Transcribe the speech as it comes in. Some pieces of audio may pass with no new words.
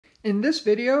In this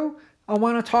video, I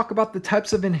want to talk about the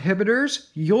types of inhibitors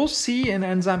you'll see in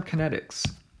enzyme kinetics.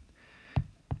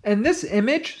 And this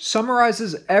image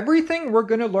summarizes everything we're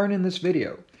going to learn in this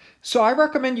video. So I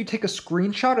recommend you take a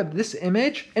screenshot of this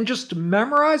image and just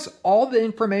memorize all the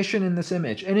information in this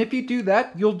image. And if you do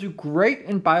that, you'll do great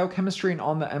in biochemistry and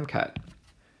on the MCAT.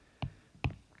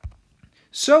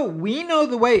 So we know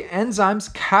the way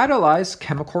enzymes catalyze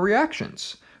chemical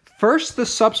reactions. First, the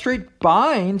substrate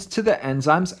binds to the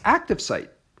enzyme's active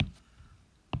site.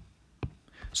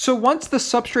 So once the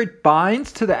substrate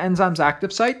binds to the enzyme's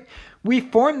active site, we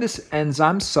form this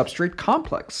enzyme-substrate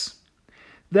complex.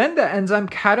 Then the enzyme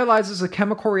catalyzes a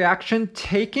chemical reaction,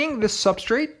 taking the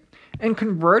substrate and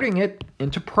converting it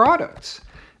into products.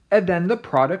 And then the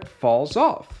product falls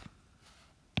off.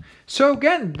 So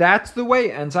again, that's the way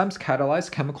enzymes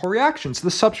catalyze chemical reactions. The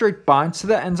substrate binds to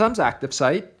the enzyme's active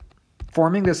site,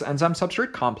 forming this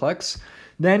enzyme-substrate complex.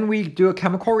 Then we do a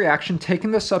chemical reaction,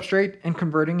 taking the substrate and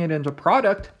converting it into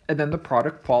product, and then the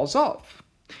product falls off.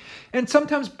 And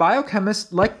sometimes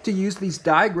biochemists like to use these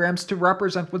diagrams to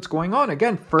represent what's going on.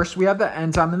 Again, first we have the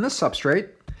enzyme and the substrate.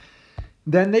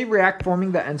 Then they react,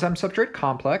 forming the enzyme-substrate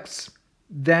complex.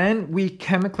 Then we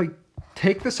chemically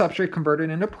take the substrate, convert it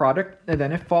into product, and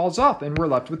then it falls off, and we're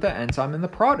left with the enzyme and the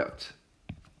product.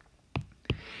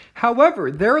 However,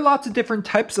 there are lots of different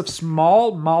types of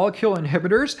small molecule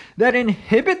inhibitors that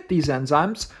inhibit these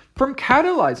enzymes from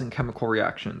catalyzing chemical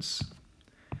reactions.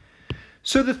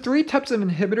 So the three types of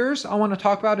inhibitors I want to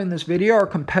talk about in this video are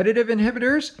competitive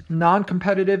inhibitors,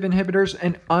 non-competitive inhibitors,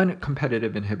 and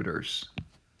uncompetitive inhibitors.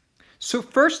 So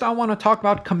first I want to talk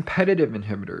about competitive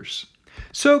inhibitors.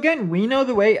 So again, we know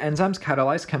the way enzymes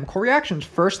catalyze chemical reactions.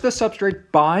 First, the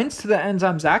substrate binds to the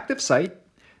enzyme's active site.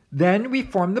 Then we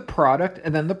form the product,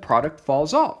 and then the product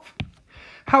falls off.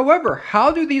 However, how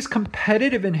do these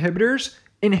competitive inhibitors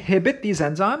inhibit these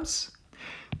enzymes?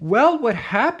 Well, what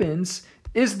happens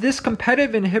is this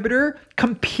competitive inhibitor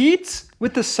competes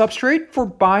with the substrate for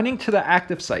binding to the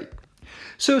active site.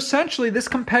 So essentially, this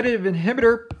competitive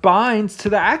inhibitor binds to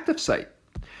the active site.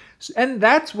 And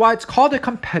that's why it's called a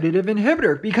competitive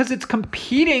inhibitor, because it's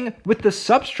competing with the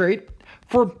substrate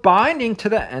for binding to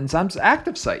the enzyme's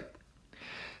active site.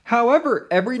 However,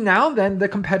 every now and then, the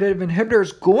competitive inhibitor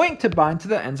is going to bind to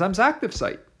the enzyme's active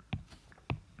site.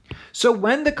 So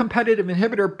when the competitive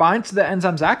inhibitor binds to the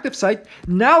enzyme's active site,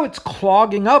 now it's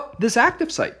clogging up this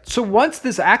active site. So once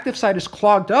this active site is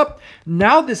clogged up,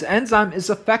 now this enzyme is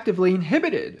effectively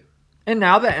inhibited. And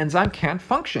now the enzyme can't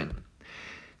function.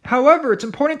 However, it's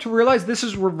important to realize this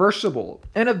is reversible.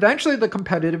 And eventually the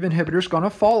competitive inhibitor is going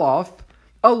to fall off,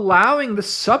 allowing the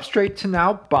substrate to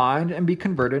now bind and be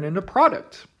converted into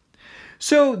product.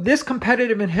 So this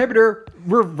competitive inhibitor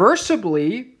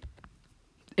reversibly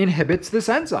inhibits this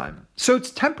enzyme. So it's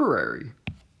temporary.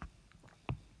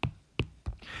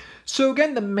 So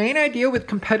again, the main idea with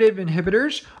competitive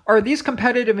inhibitors are these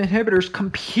competitive inhibitors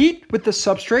compete with the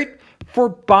substrate for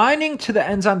binding to the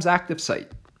enzyme's active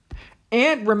site.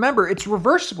 And remember, it's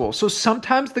reversible. So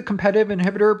sometimes the competitive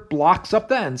inhibitor blocks up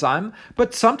the enzyme,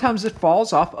 but sometimes it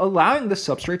falls off, allowing the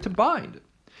substrate to bind.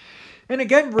 And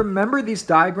again, remember these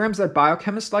diagrams that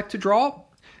biochemists like to draw?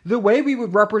 The way we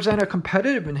would represent a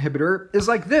competitive inhibitor is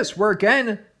like this, where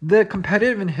again, the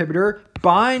competitive inhibitor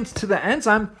binds to the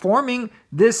enzyme, forming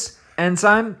this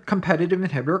enzyme competitive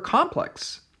inhibitor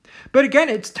complex. But again,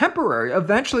 it's temporary.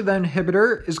 Eventually, the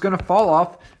inhibitor is going to fall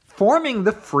off, forming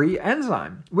the free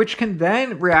enzyme, which can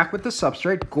then react with the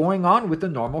substrate, going on with the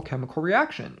normal chemical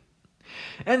reaction.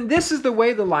 And this is the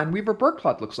way the Lineweaver-Burke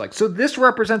plot looks like. So this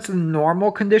represents the normal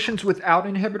conditions without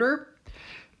inhibitor.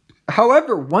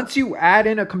 However, once you add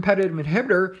in a competitive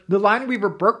inhibitor, the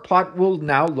Lineweaver-Burke plot will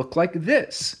now look like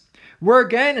this, where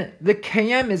again, the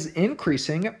Km is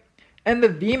increasing and the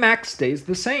Vmax stays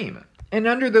the same. And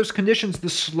under those conditions, the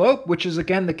slope, which is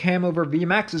again the Km over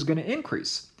Vmax, is going to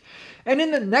increase. And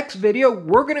in the next video,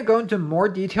 we're going to go into more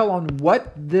detail on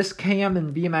what this Km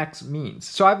and Vmax means.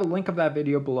 So I have a link of that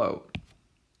video below.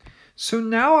 So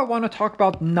now I want to talk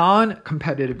about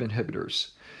non-competitive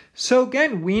inhibitors. So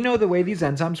again, we know the way these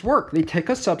enzymes work. They take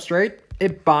a substrate,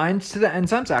 it binds to the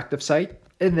enzyme's active site,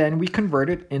 and then we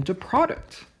convert it into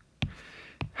product.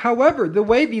 However, the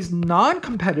way these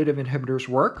non-competitive inhibitors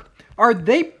work are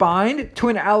they bind to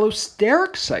an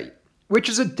allosteric site, which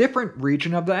is a different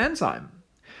region of the enzyme.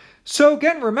 So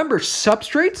again, remember,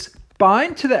 substrates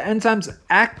bind to the enzyme's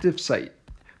active site,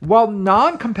 while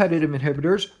non-competitive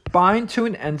inhibitors bind to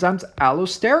an enzyme's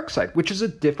allosteric site, which is a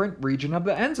different region of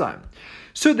the enzyme.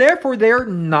 So therefore, they are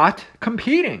not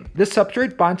competing. The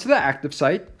substrate binds to the active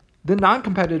site, the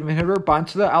non-competitive inhibitor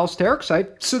binds to the allosteric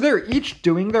site, so they're each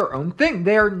doing their own thing.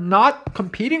 They are not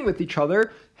competing with each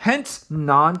other, hence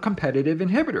non-competitive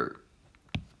inhibitor.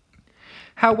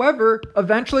 However,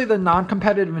 eventually the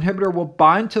non-competitive inhibitor will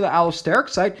bind to the allosteric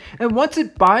site, and once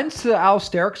it binds to the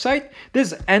allosteric site,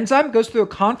 this enzyme goes through a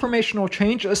conformational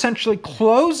change, essentially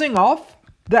closing off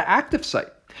the active site.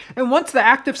 And once the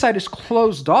active site is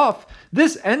closed off,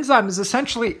 this enzyme is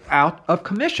essentially out of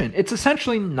commission. It's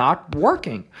essentially not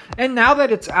working. And now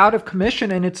that it's out of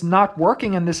commission and it's not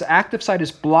working and this active site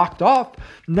is blocked off,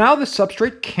 now the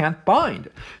substrate can't bind.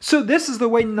 So this is the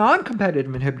way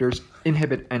non-competitive inhibitors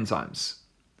inhibit enzymes.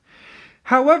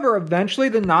 However, eventually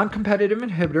the non-competitive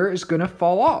inhibitor is going to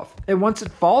fall off. And once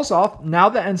it falls off, now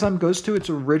the enzyme goes to its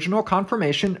original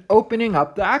conformation, opening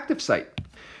up the active site.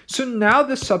 So now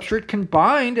the substrate can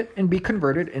bind and be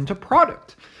converted into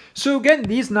product. So again,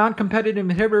 these non-competitive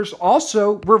inhibitors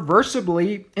also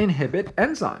reversibly inhibit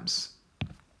enzymes.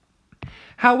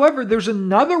 However, there's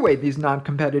another way these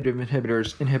non-competitive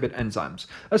inhibitors inhibit enzymes.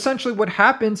 Essentially what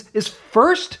happens is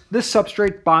first the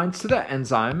substrate binds to the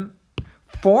enzyme,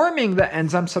 forming the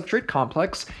enzyme-substrate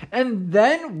complex, and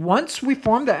then once we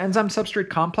form the enzyme-substrate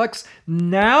complex,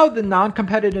 now the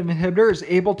non-competitive inhibitor is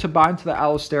able to bind to the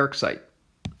allosteric site.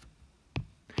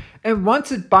 And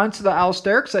once it binds to the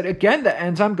allosteric site, again, the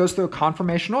enzyme goes through a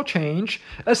conformational change,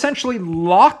 essentially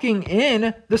locking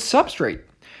in the substrate.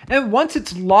 And once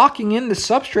it's locking in the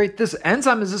substrate, this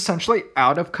enzyme is essentially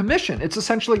out of commission. It's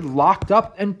essentially locked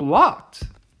up and blocked.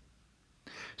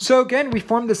 So again, we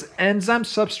form this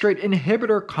enzyme-substrate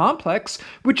inhibitor complex,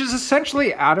 which is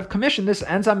essentially out of commission. This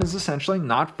enzyme is essentially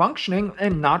not functioning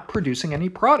and not producing any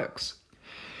products.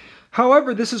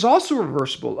 However, this is also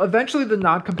reversible. Eventually, the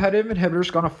non-competitive inhibitor is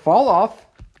going to fall off,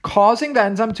 causing the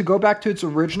enzyme to go back to its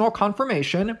original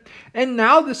conformation, and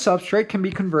now the substrate can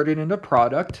be converted into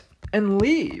product and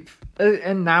leave.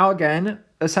 And now again,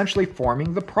 essentially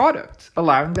forming the product,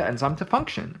 allowing the enzyme to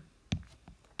function.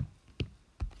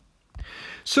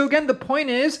 So again, the point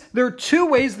is, there are two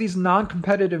ways these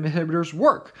non-competitive inhibitors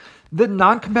work. The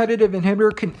non-competitive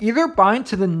inhibitor can either bind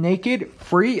to the naked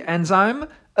free enzyme,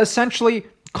 essentially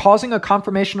causing a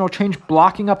conformational change,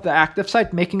 blocking up the active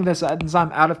site, making this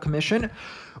enzyme out of commission,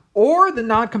 or the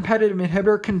non-competitive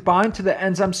inhibitor can bind to the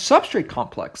enzyme substrate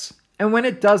complex. And when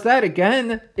it does that,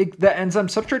 again, the enzyme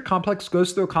substrate complex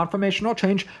goes through a conformational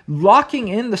change, locking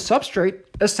in the substrate,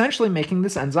 essentially making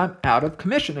this enzyme out of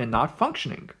commission and not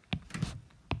functioning.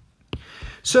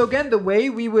 So again, the way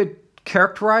we would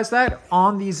characterize that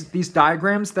on these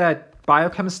diagrams that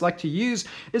biochemists like to use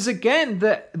is, again,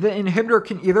 the inhibitor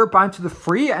can either bind to the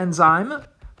free enzyme,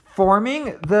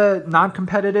 forming the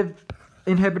non-competitive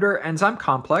inhibitor enzyme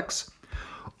complex,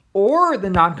 or the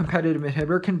non-competitive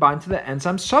inhibitor can bind to the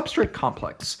enzyme substrate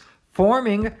complex,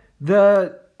 forming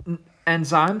the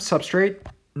enzyme substrate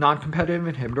non-competitive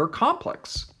inhibitor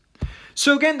complex.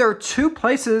 So again, there are two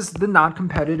places the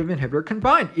non-competitive inhibitor can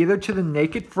bind, either to the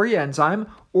naked free enzyme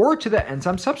or to the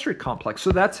enzyme substrate complex.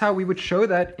 So that's how we would show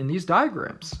that in these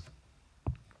diagrams.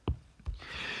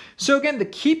 So again, the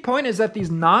key point is that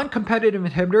these non-competitive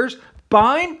inhibitors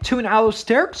bind to an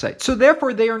allosteric site. So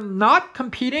therefore, they are not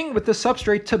competing with the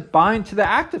substrate to bind to the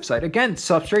active site. Again,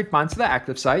 substrate binds to the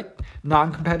active site.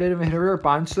 Non-competitive inhibitor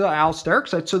binds to the allosteric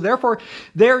site. So therefore,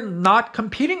 they're not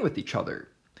competing with each other.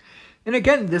 And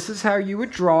again, this is how you would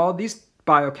draw these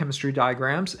biochemistry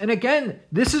diagrams. And again,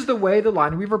 this is the way the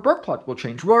Lineweaver-Burke plot will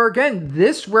change. Where again,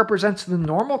 this represents the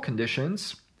normal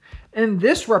conditions, and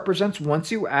this represents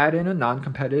once you add in a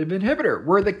non-competitive inhibitor,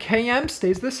 where the Km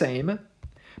stays the same,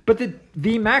 but the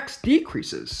Vmax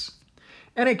decreases.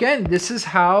 And again, this is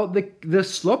how the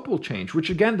slope will change, which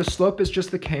again, the slope is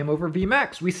just the Km over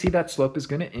Vmax. We see that slope is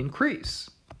going to increase.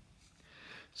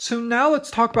 So now let's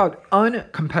talk about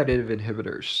uncompetitive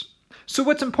inhibitors. So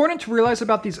what's important to realize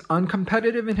about these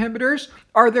uncompetitive inhibitors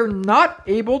are they're not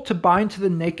able to bind to the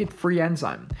naked free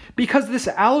enzyme because this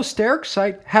allosteric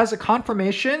site has a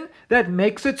conformation that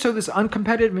makes it so this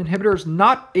uncompetitive inhibitor is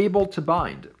not able to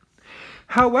bind.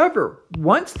 However,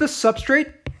 once the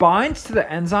substrate binds to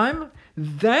the enzyme,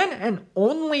 then and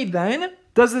only then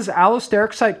does this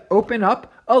allosteric site open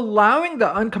up, allowing the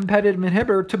uncompetitive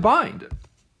inhibitor to bind.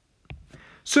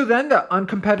 So then the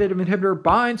uncompetitive inhibitor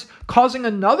binds, causing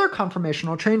another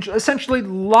conformational change, essentially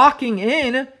locking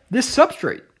in this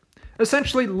substrate,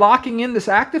 essentially locking in this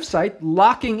active site,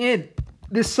 locking in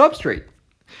this substrate.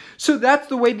 So that's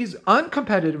the way these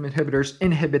uncompetitive inhibitors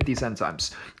inhibit these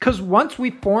enzymes. Because once we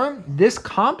form this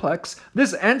complex,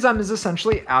 this enzyme is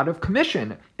essentially out of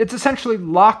commission. It's essentially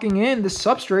locking in the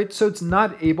substrate so it's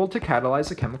not able to catalyze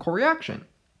a chemical reaction.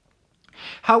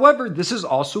 However, this is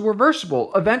also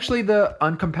reversible. Eventually, the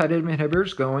uncompetitive inhibitor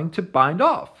is going to bind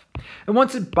off. And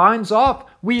once it binds off,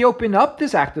 we open up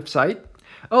this active site,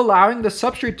 allowing the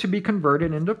substrate to be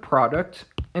converted into product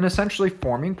and essentially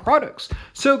forming products.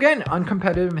 So again,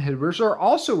 uncompetitive inhibitors are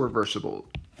also reversible.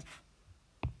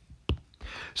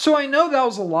 So I know that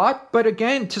was a lot, but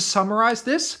again, to summarize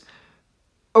this,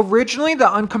 originally the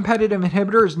uncompetitive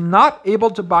inhibitor is not able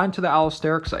to bind to the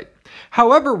allosteric site.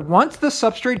 However, once the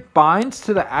substrate binds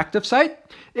to the active site,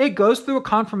 it goes through a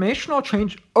conformational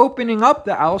change, opening up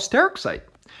the allosteric site.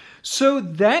 So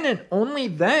then and only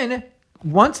then,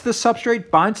 once the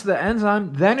substrate binds to the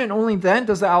enzyme, then and only then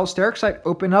does the allosteric site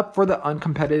open up for the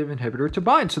uncompetitive inhibitor to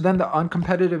bind. So then the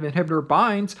uncompetitive inhibitor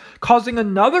binds, causing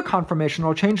another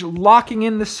conformational change, locking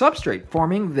in the substrate,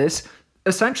 forming this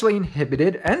essentially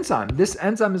inhibited enzyme. This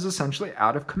enzyme is essentially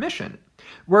out of commission,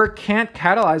 where it can't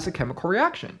catalyze a chemical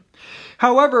reaction.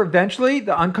 However, eventually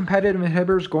the uncompetitive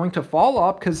inhibitor is going to fall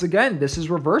off because, again, this is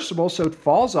reversible, so it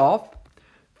falls off,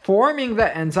 forming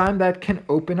the enzyme that can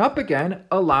open up again,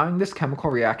 allowing this chemical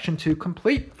reaction to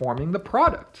complete, forming the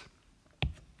product.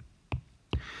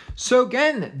 So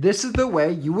again, this is the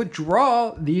way you would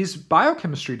draw these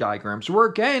biochemistry diagrams, where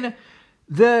again,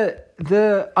 the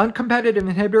uncompetitive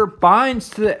inhibitor binds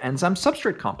to the enzyme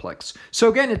substrate complex. So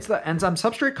again, it's the enzyme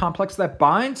substrate complex that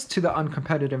binds to the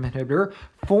uncompetitive inhibitor,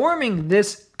 forming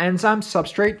this enzyme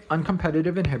substrate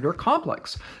uncompetitive inhibitor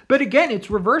complex. But again, it's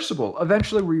reversible.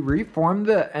 Eventually, we reform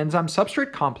the enzyme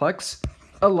substrate complex,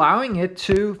 allowing it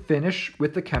to finish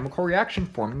with the chemical reaction,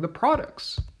 forming the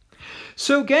products.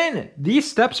 So again,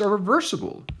 these steps are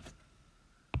reversible.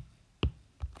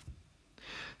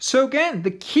 So again,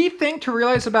 the key thing to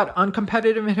realize about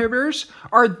uncompetitive inhibitors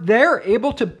are they're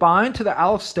able to bind to the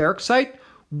allosteric site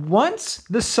once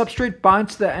the substrate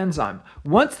binds to the enzyme.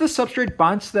 Once the substrate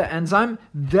binds to the enzyme,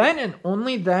 then and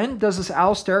only then does this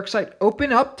allosteric site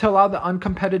open up to allow the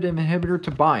uncompetitive inhibitor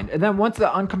to bind. And then once the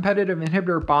uncompetitive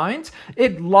inhibitor binds,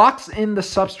 it locks in the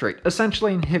substrate,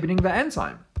 essentially inhibiting the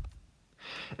enzyme.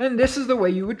 And this is the way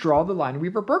you would draw the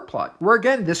Lineweaver-Burke plot, where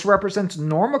again, this represents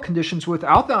normal conditions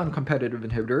without the uncompetitive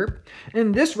inhibitor,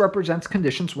 and this represents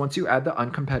conditions once you add the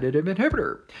uncompetitive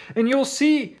inhibitor. And you'll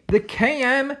see the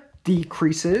Km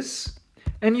decreases,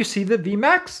 and you see the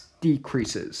Vmax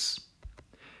decreases.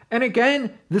 And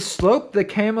again, the slope, the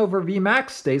Km over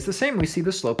Vmax, stays the same. We see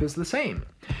the slope is the same.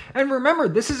 And remember,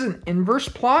 this is an inverse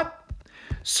plot.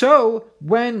 So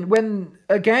when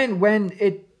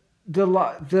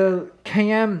the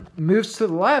Km moves to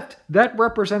the left, that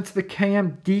represents the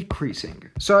Km decreasing.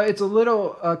 So it's a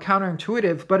little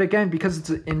counterintuitive, but again, because it's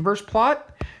an inverse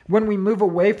plot, when we move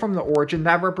away from the origin,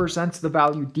 that represents the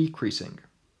value decreasing.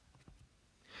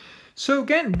 So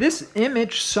again, this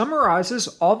image summarizes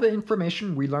all the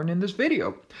information we learned in this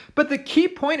video. But the key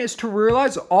point is to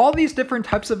realize all these different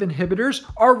types of inhibitors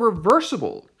are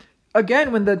reversible.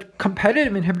 Again, when the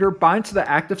competitive inhibitor binds to the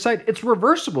active site, it's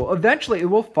reversible. Eventually, it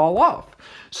will fall off.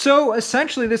 So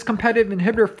essentially, this competitive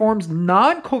inhibitor forms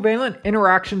non-covalent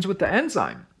interactions with the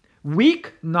enzyme.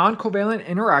 Weak non-covalent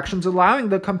interactions, allowing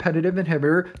the competitive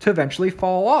inhibitor to eventually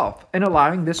fall off and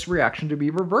allowing this reaction to be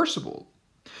reversible.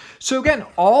 So again,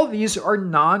 all these are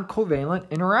non-covalent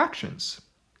interactions.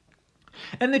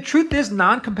 And the truth is,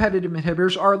 non-competitive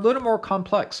inhibitors are a little more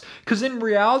complex because in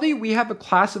reality, we have a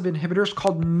class of inhibitors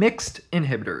called mixed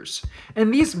inhibitors.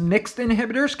 And these mixed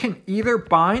inhibitors can either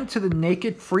bind to the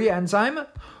naked free enzyme,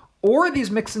 or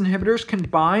these mixed inhibitors can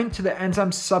bind to the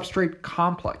enzyme substrate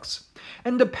complex.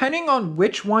 And depending on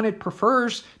which one it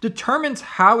prefers determines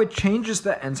how it changes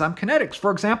the enzyme kinetics.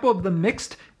 For example, if the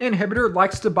mixed inhibitor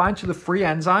likes to bind to the free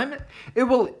enzyme, it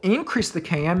will increase the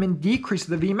Km and decrease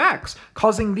the Vmax,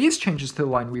 causing these changes to the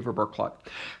Lineweaver-Burke plot.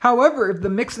 However, if the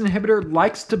mixed inhibitor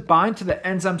likes to bind to the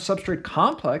enzyme substrate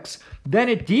complex, then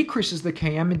it decreases the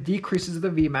Km and decreases the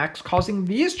Vmax, causing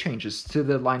these changes to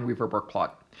the Lineweaver-Burke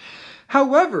plot.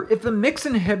 However, if the mixed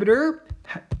inhibitor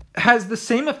has the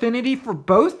same affinity for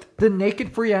both the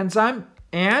naked free enzyme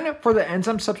and for the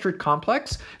enzyme substrate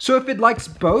complex, so if it likes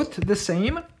both the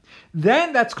same,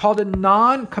 then that's called a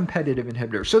non-competitive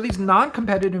inhibitor. So these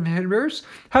non-competitive inhibitors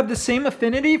have the same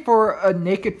affinity for a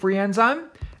naked free enzyme,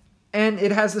 and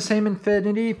it has the same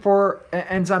affinity for an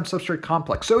enzyme substrate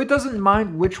complex. So it doesn't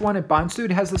mind which one it binds to,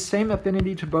 it has the same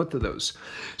affinity to both of those.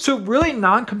 So really,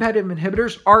 non-competitive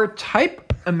inhibitors are a type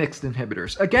of mixed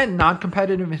inhibitors. Again,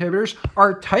 non-competitive inhibitors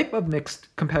are a type of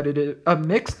mixed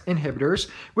inhibitors,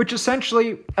 which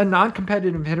essentially a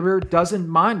non-competitive inhibitor doesn't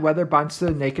mind whether it binds to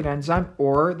the naked enzyme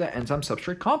or the enzyme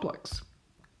substrate complex.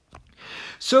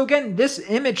 So again, this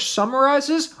image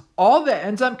summarizes all the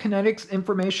enzyme kinetics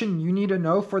information you need to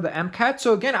know for the MCAT.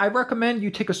 So again, I recommend you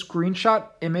take a screenshot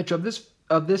image of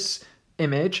this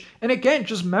image, and again,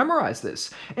 just memorize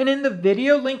this. And in the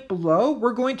video link below,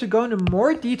 we're going to go into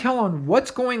more detail on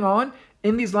what's going on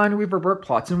in these line weaver work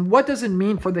plots and what does it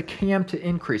mean for the KM to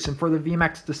increase and for the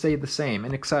Vmax to stay the same,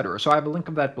 and etc. So I have a link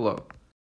of that below.